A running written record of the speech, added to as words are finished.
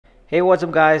Hey, what's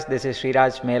up guys, this is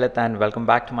Sriraj Melath and welcome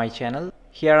back to my channel.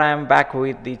 Here I am back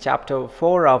with the chapter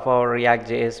 4 of our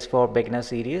ReactJS for Beginner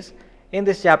series. In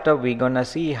this chapter we're gonna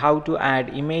see how to add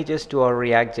images to our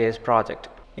ReactJS project.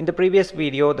 In the previous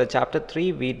video, the chapter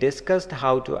 3, we discussed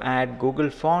how to add Google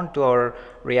font to our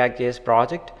ReactJS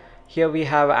project. Here we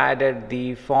have added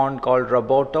the font called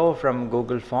Roboto from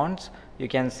Google Fonts. You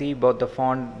can see both the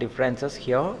font differences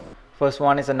here. First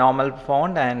one is a normal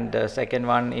font and the second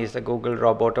one is the Google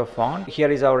Roboto font.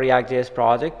 Here is our ReactJS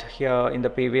project. Here in the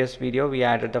previous video we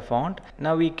added the font.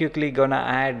 Now we quickly gonna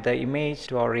add the image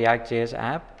to our ReactJS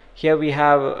app. Here we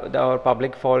have our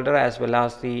public folder as well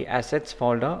as the assets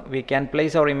folder. We can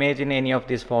place our image in any of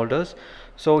these folders.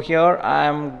 So here I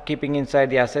am keeping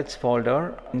inside the assets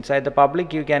folder. Inside the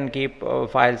public you can keep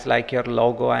files like your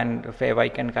logo and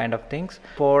favicon kind of things.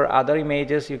 For other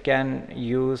images you can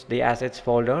use the assets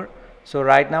folder. So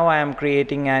right now I am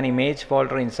creating an image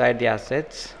folder inside the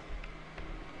assets.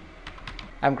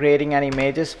 I'm creating an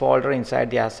images folder inside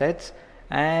the assets,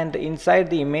 and inside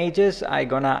the images I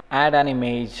gonna add an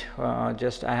image. I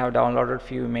have downloaded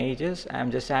few images.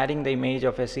 I'm just adding the image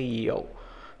of a CEO.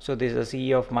 So this is the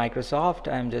CEO of Microsoft.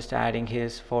 I'm just adding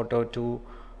his photo to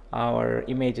our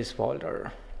images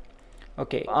folder.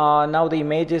 Okay, now the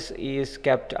images is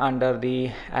kept under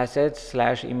the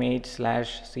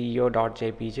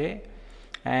assets/image/ceo.jpg,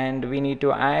 and we need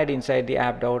to add inside the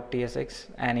app.tsx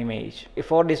an image.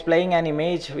 Before displaying an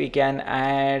image we can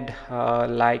add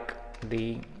like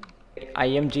the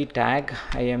img tag,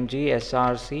 img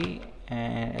src,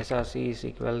 and src is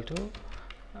equal to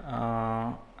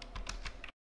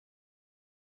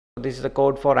this is the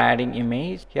code for adding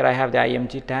image. Here I have the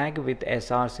img tag with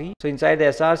src. So inside the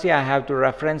src I have to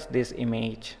reference this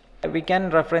image. We can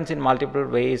reference in multiple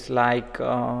ways, like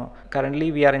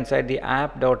currently we are inside the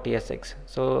app.tsx.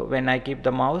 So when I keep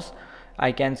the mouse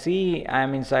I can see I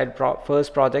am inside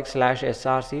first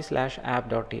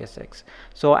project/src/app.tsx.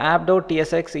 So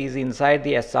app.tsx is inside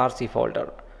the src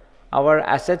folder. Our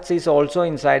assets is also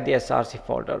inside the src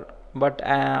folder, but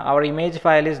our image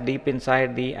file is deep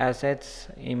inside the assets,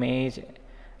 image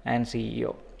and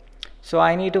CEO. So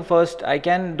I need to first, I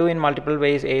can do in multiple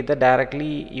ways, either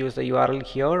directly use the URL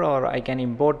here or I can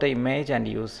import the image and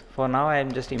use. For now I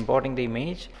am just importing the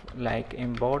image, like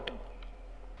import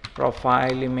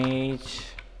profile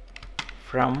image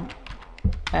from,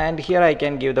 and here I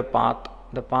can give the path.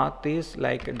 The path is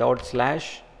like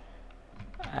 /assets.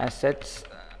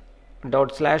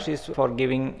 / is for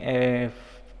giving a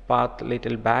path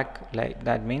little back, like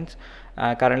that means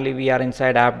currently we are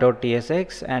inside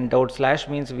app.tsx, and /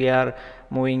 means we are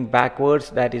moving backwards,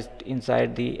 that is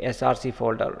inside the src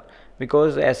folder,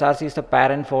 because src is the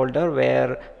parent folder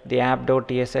where the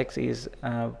app.tsx is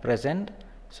present.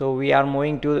 So we are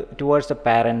moving towards the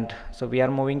parent. So we are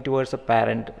moving towards the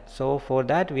parent. So for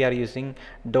that we are using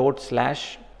 /.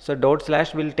 So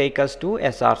 // will take us to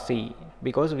src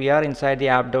because we are inside the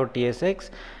app.tsx,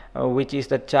 which is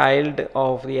the child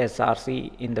of the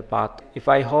src in the path. If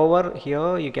I hover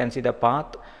here you can see the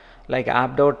path, like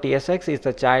app.tsx is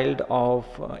the child of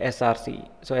src.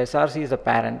 So src is the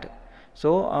parent.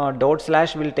 So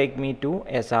 // will take me to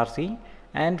src,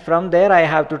 and from there I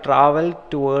have to travel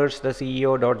towards the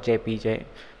ceo.jpg.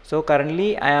 So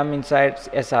currently I am inside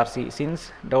src.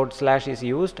 Since // is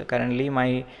used, currently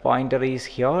my pointer is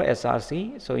here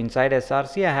src. So inside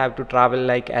src I have to travel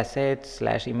like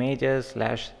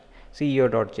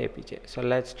assets/images/ceo.jpg. So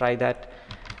let's try that,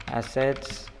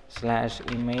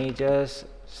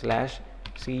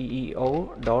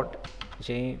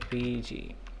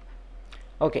 assets/images/ceo.jpg.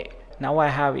 okay, now I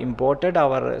have imported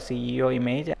our CEO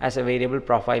image as a variable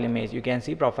profile image. You can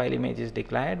see profile image is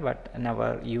declared but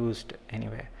never used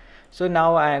anywhere. So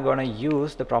now I am gonna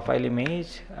use the profile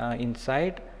image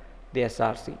inside the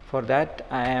src. For that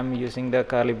I am using the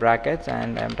curly brackets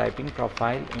and I am typing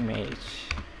profile image.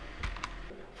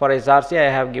 For src I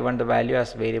have given the value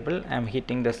as variable. I am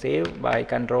hitting the save by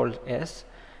Ctrl S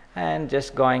and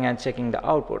just going and checking the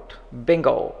output.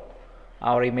 Bingo!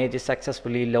 Our image is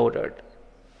successfully loaded.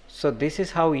 So this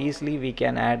is how easily we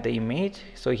can add the image.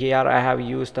 So here I have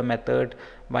used the method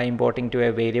by importing to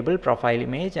a variable profile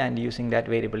image and using that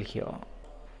variable here.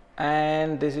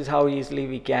 And this is how easily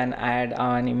we can add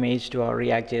an image to our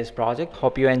ReactJS project.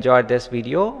 Hope you enjoyed this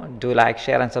video. Do like,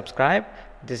 share and subscribe.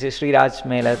 This is Sriraj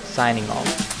Melath signing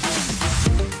off.